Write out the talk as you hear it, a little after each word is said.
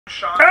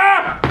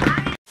Ah!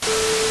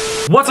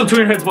 What's up,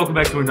 Tweener heads? Welcome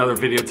back to another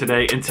video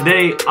today. And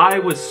today I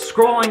was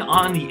scrolling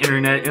on the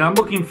internet and I'm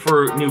looking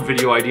for new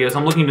video ideas.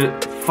 I'm looking to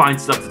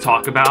find stuff to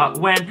talk about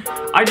when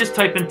I just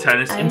type in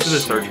tennis into the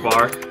search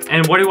bar.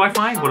 And what do I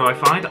find?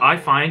 I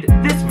find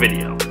this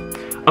video.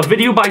 A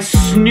video by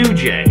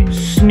Snoojay.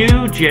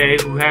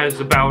 Snoojay, who has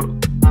about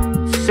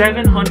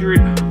 700,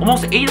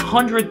 almost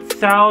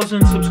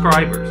 800,000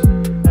 subscribers.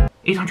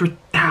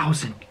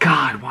 800,000.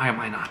 God, why am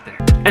I not there?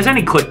 As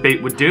any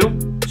clickbait would do,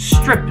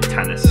 strip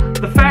tennis.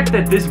 The fact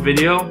that this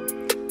video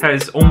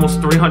has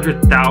almost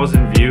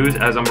 300,000 views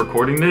as I'm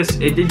recording this,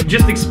 it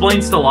just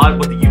explains to a lot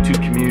what the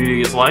YouTube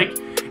community is like.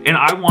 And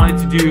I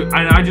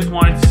just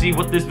wanted to see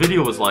what this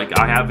video was like.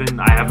 I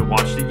haven't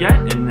watched it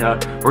yet, and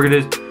we're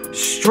gonna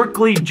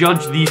strictly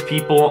judge these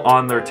people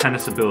on their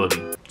tennis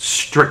ability.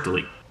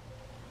 Strictly.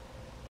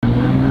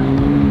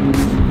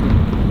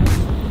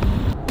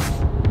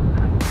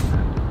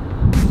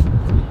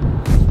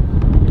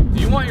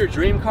 Your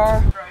dream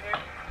car?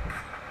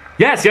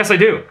 Yes, I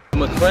do.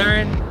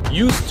 McLaren,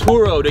 use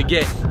Turo to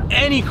get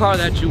any car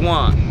that you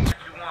want.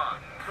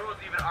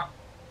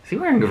 Is he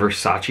wearing a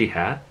Versace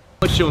hat?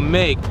 What you'll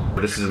make.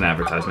 This is an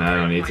advertisement, I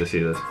don't need to see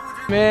this.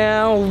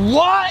 Man,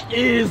 what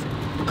is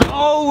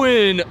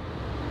going on?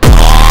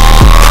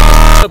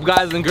 What's up,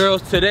 guys and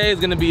girls? Today is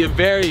gonna be a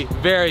very,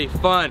 very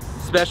fun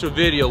special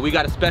video. We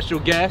got a special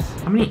guest.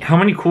 How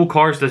many cool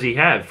cars does he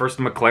have? First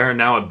a McLaren,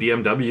 now a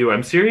BMW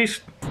M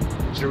Series?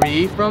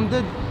 Dree from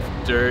the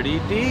Dirty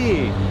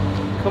D.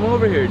 Come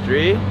over here,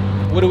 Dree.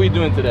 What are we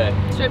doing today?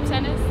 Strip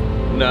tennis?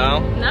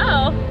 No.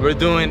 No. We're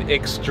doing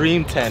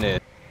extreme tennis.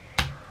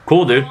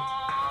 Cool, dude.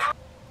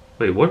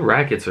 Wait, what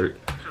rackets are...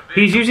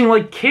 He's using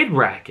like kid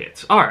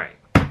rackets. Alright.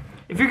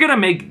 If you're gonna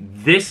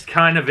make this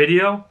kind of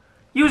video,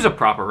 use a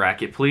proper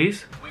racket,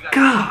 please.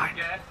 God.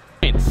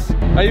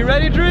 Are you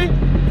ready, Dree?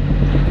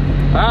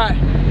 Alright.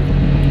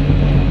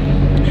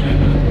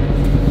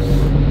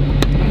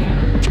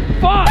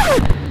 Fuck!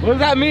 What does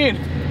that mean?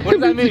 What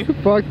does that mean?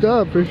 Fucked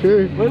up for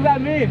sure. What does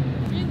that mean?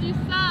 Means you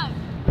suck.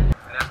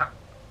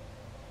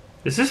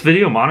 Is this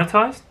video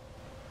monetized?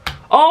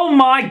 Oh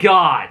my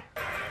god!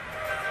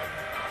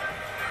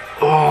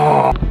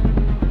 Oh.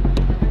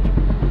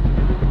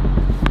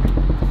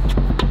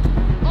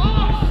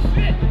 Oh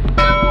shit!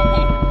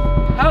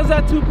 How's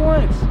that 2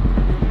 points?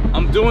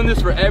 I'm doing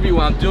this for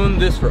everyone. I'm doing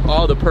this for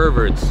all the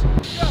perverts.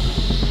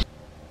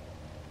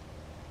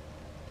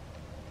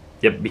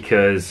 Yep,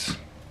 because...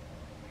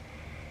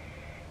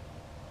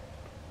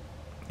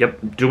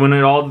 Yep, doing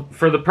it all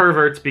for the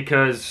perverts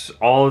because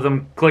all of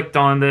them clicked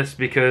on this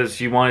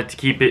because you wanted to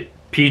keep it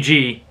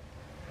PG.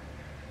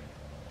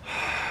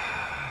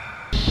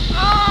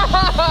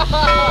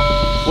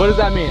 What does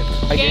that mean?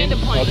 I gained a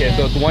point. Okay,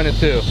 so it's 1 and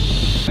 2. Are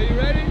you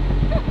ready? Why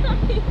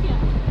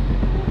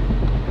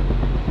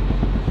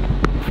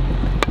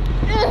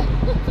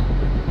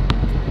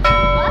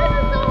is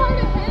it so hard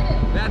to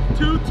hit? That's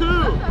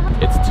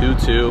 2-2. It's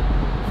 2-2.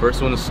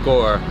 First one to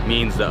score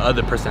means the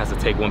other person has to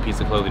take one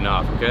piece of clothing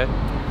off, okay?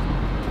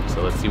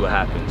 So let's see what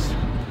happens.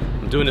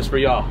 I'm doing this for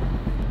y'all.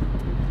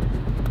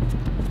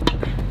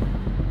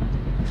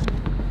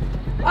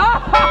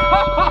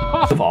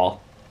 First of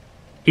all,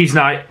 he's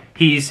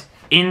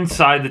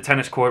inside the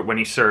tennis court when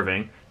he's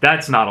serving.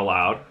 That's not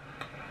allowed.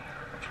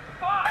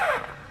 What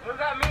does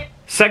that mean?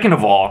 Second Second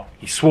of all,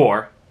 he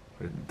swore.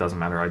 It doesn't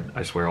matter,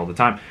 I swear all the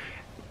time.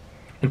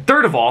 And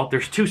third of all,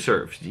 there's 2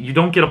 serves. You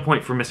don't get a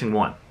point for missing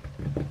 1.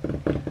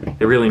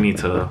 They really need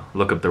to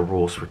look up the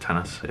rules for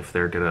tennis if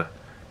they're gonna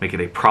make it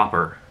a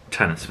proper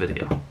tennis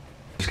video.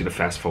 Just gonna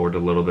fast forward a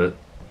little bit.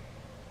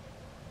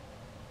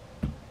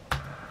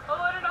 Oh,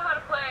 I don't know how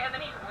to play, and then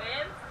he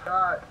wins?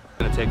 I'm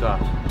gonna take off.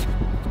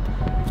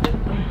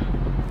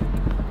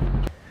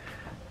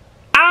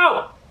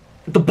 Ow!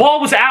 The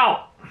ball was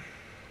out!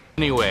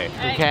 Anyway,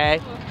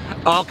 okay?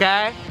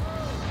 Okay?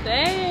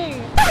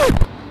 Dang.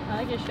 I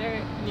like your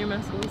shirt and your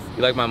muscles.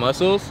 You like my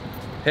muscles?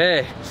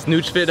 Hey,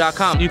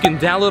 snoochfit.com. You can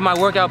download my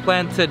workout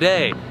plan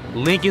today.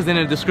 Link is in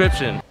the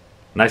description.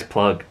 Nice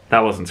plug. That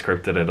wasn't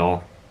scripted at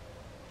all.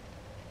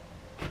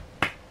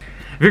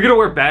 If you're gonna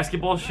wear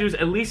basketball shoes,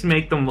 at least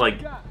make them like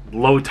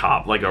low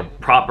top, like a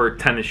proper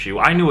tennis shoe.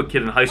 I knew a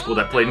kid in high school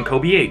that played in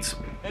Kobe 8s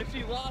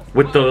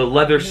with the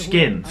leather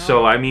skin.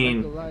 So I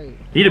mean,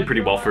 he did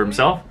pretty well for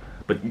himself.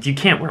 But you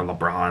can't wear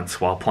LeBrons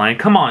while playing.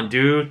 Come on,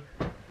 dude.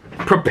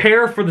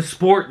 Prepare for the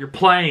sport you're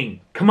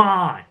playing. Come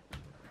on.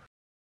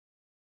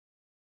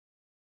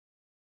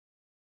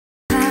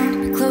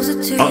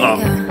 Uh-oh.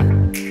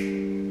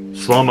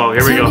 Slow-mo,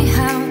 here we go.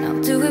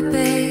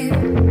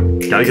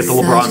 Gotta get the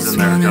LeBrons in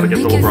there. Gotta get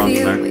the LeBrons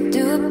in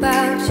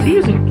there. What's he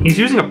using? He's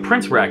using a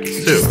Prince racket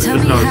too. I just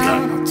noticed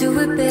that.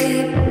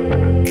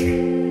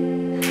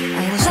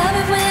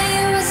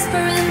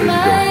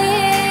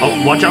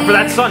 Oh, watch out for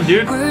that sun,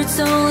 dude.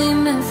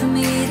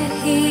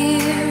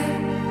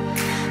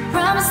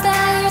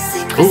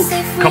 Ooh,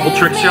 couple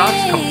trick shots.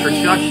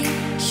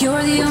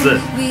 What's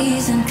this?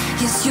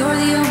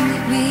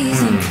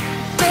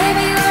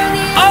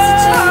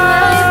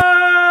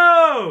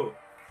 Oh!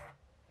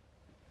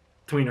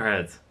 Tweener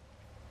heads.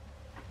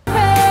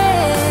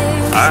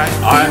 Alright,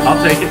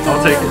 I'll take it.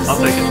 I'll take it. I'll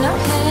take it.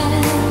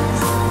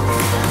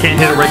 Can't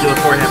hit a regular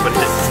forehand, but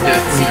hit a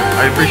tweener.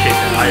 I appreciate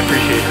that. I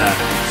appreciate that.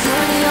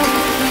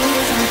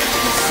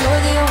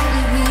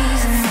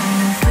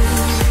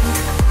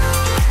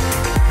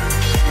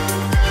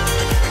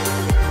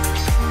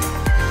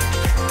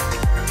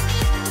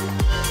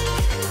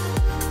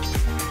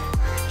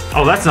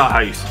 Oh, that's not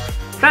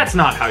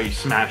how you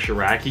smash a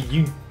racket.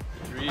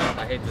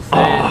 I hate to say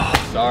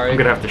it. Sorry. I'm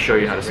gonna have to show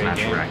you how to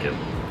smash a racket.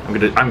 I'm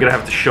gonna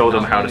have to show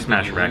them how to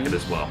smash a racket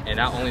as well. And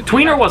not only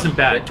Tweener wasn't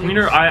bad.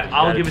 Tweener,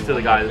 I'll give it to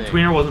the guy. The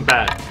tweener wasn't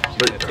bad,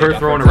 but her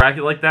throwing a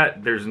racket like that,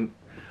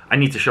 I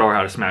need to show her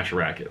how to smash a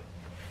racket.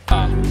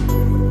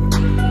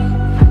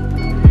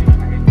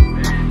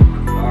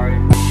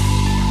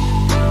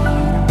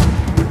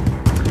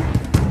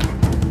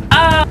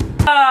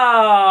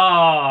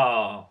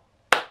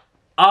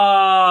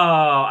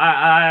 Oh,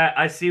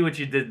 I see what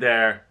you did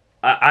there.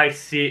 I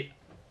see.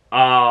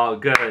 Oh,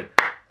 good.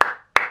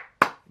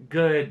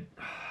 Good.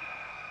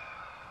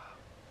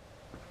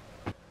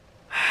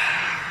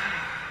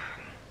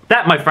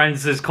 That, my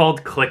friends, is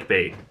called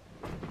clickbait.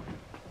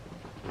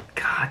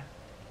 God.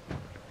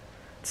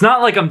 It's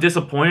not like I'm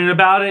disappointed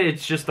about it.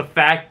 It's just the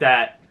fact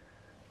that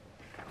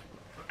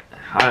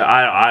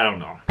I don't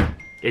know.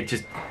 It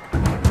just...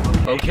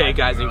 Okay,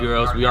 guys and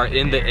girls, we are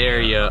in the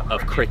area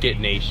of Cricket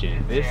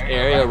Nation. This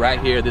area right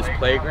here, this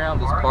playground,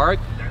 this park,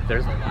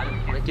 there's a lot of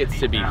crickets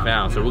to be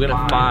found. So we're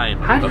gonna find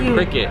a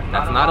cricket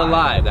that's not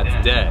alive,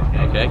 that's dead.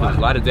 Okay, because there's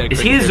a lot of dead crickets.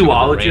 Is he a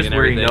zoologist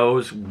where he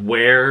knows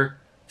where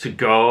to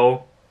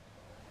go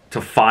to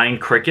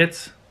find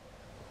crickets?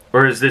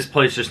 Or is this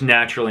place just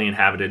naturally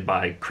inhabited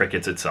by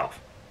crickets itself?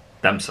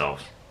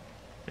 Themselves?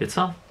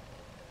 Itself?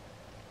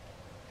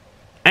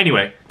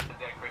 Anyway.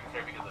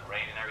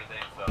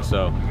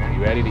 So,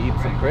 you ready to eat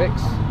some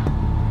cricks?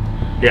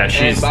 Yeah,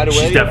 she's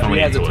definitely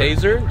has a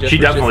taser. She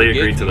definitely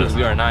agreed to this.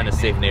 We are not in a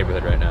safe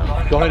neighborhood right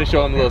now. Go ahead and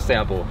show them a little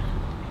sample.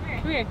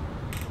 Come here.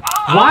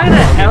 Why the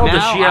hell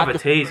does she have a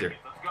taser?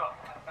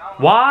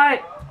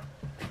 Why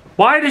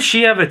does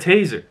she have a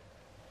taser?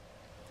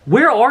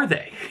 Where are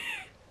they?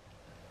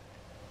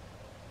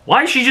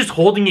 Why is she just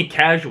holding it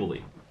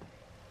casually?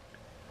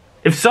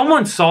 If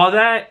someone saw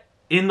that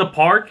in the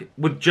park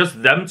with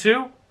just them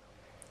two,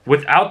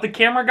 without the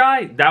camera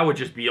guy, that would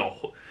just be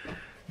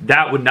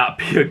that would not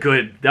be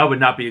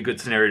a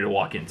good scenario to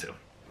walk into.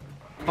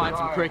 Find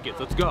some crickets,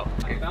 let's go.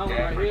 I found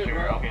one right here,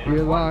 bro.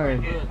 You're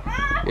lying.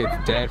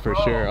 It's dead for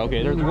sure.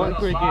 Okay, there's one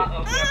cricket.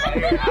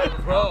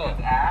 Bro,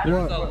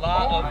 there's a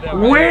lot of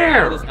them.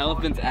 Where? This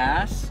elephant's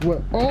ass.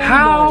 What? Oh,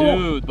 how?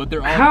 Dude, but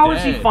they're all how dead.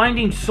 is he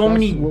finding so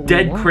many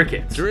dead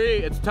crickets? Dree,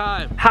 it's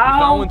time. How?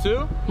 You found one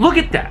too? Look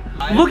at that.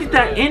 Look at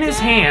that in his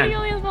hand.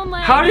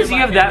 How does he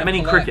have that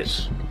many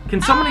crickets?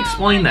 Can someone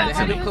explain that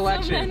to me?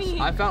 Collections.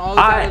 I found all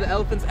this out of the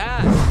elephant's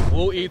ass.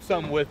 We'll eat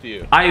some with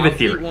you. I have a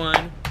theory. Eat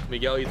one,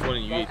 Miguel eats one,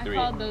 and you eat three.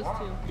 I called those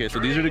two. Okay, so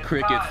these are the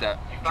crickets that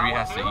Dree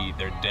has to eat.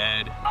 They're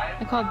dead.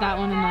 I called that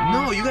one and that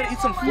one. No, you gotta eat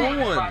some full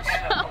ones.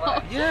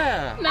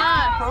 Yeah.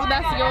 Nah,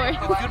 that's yours.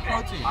 It's good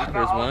protein.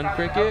 There's one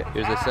cricket.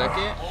 Here's a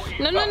second.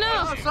 No.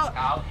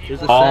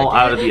 Here's a All second.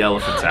 out of the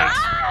elephant's ass.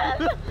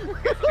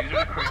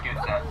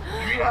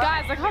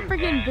 Guys, look how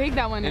freaking big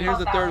that one is. And here's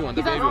the third one,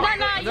 the baby one.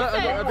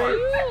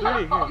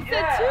 You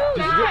said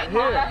two. You said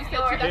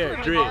two. Here,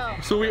 Dree.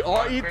 So we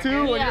all eat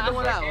two, and you're the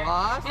one that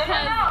lost?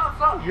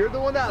 Because You're the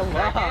one that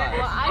lost.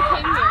 I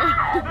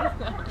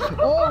came here.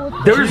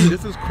 Oh,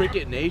 This is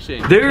Cricket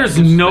Nation. There's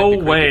no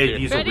way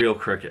these are real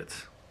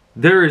crickets.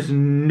 There is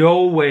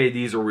no way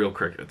these are real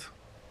crickets.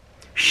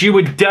 She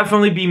would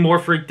definitely be more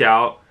freaked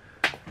out.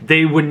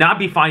 They would not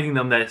be finding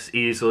them this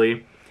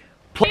easily.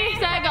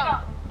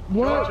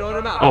 what?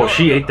 Oh,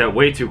 she ate that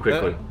way too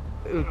quickly.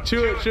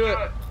 Chew it.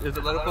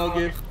 Just let it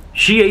focus.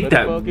 She ate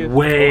that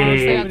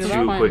way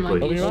too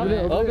quickly.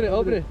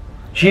 Open it.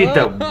 She ate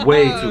that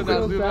way too So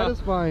quickly.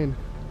 satisfying.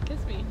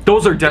 Kiss me.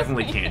 Those are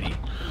definitely candy.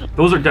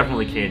 Those are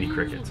definitely candy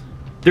crickets.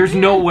 There's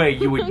no way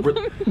you would,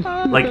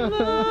 like,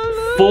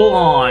 full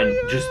on,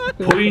 just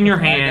put it in your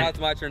Now hand, it's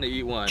my turn to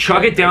eat one.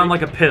 chug it down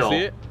like a pill, See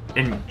it?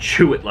 and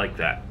chew it like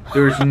that.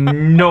 There's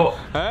no...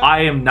 I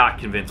am not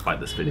convinced by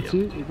this video.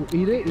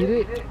 Eat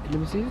it. Let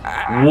me see.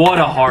 What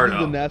a hard This is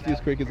the up.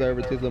 nastiest crickets I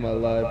ever tasted in my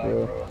life,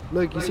 bro.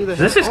 Look, you see the Is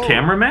this his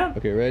cameraman?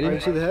 Okay, ready? You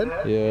see the head?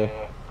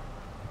 Yeah.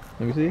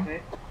 Let me see.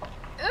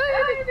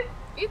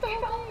 Eat the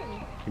whole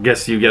thing. I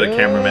guess you get a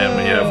cameraman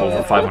when you have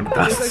over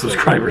 500,000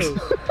 subscribers.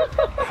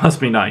 Must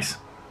be nice.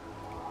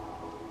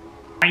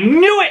 I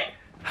knew it!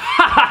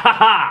 Ha ha ha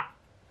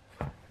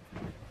ha!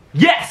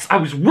 Yes, I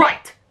was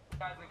right!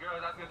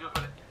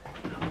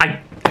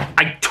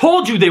 I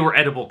told you they were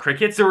edible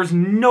crickets. There was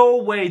no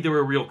way they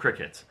were real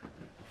crickets.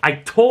 I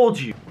told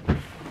you.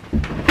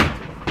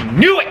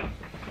 Knew it!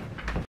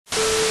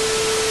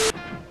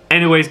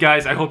 Anyways,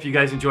 guys, I hope you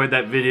guys enjoyed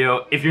that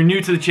video. If you're new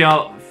to the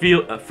channel,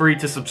 feel free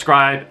to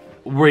subscribe.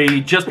 We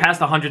just passed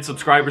 100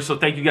 subscribers, so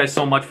thank you guys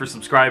so much for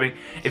subscribing.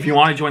 If you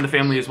want to join the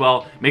family as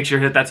well, make sure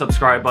to hit that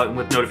subscribe button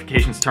with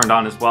notifications turned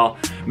on as well.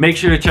 Make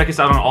sure to check us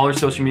out on all our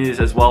social medias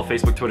as well,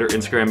 Facebook, Twitter,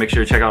 Instagram. Make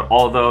sure to check out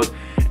all of those.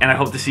 and I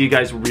hope to see you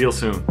guys real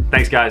soon.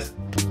 Thanks, guys.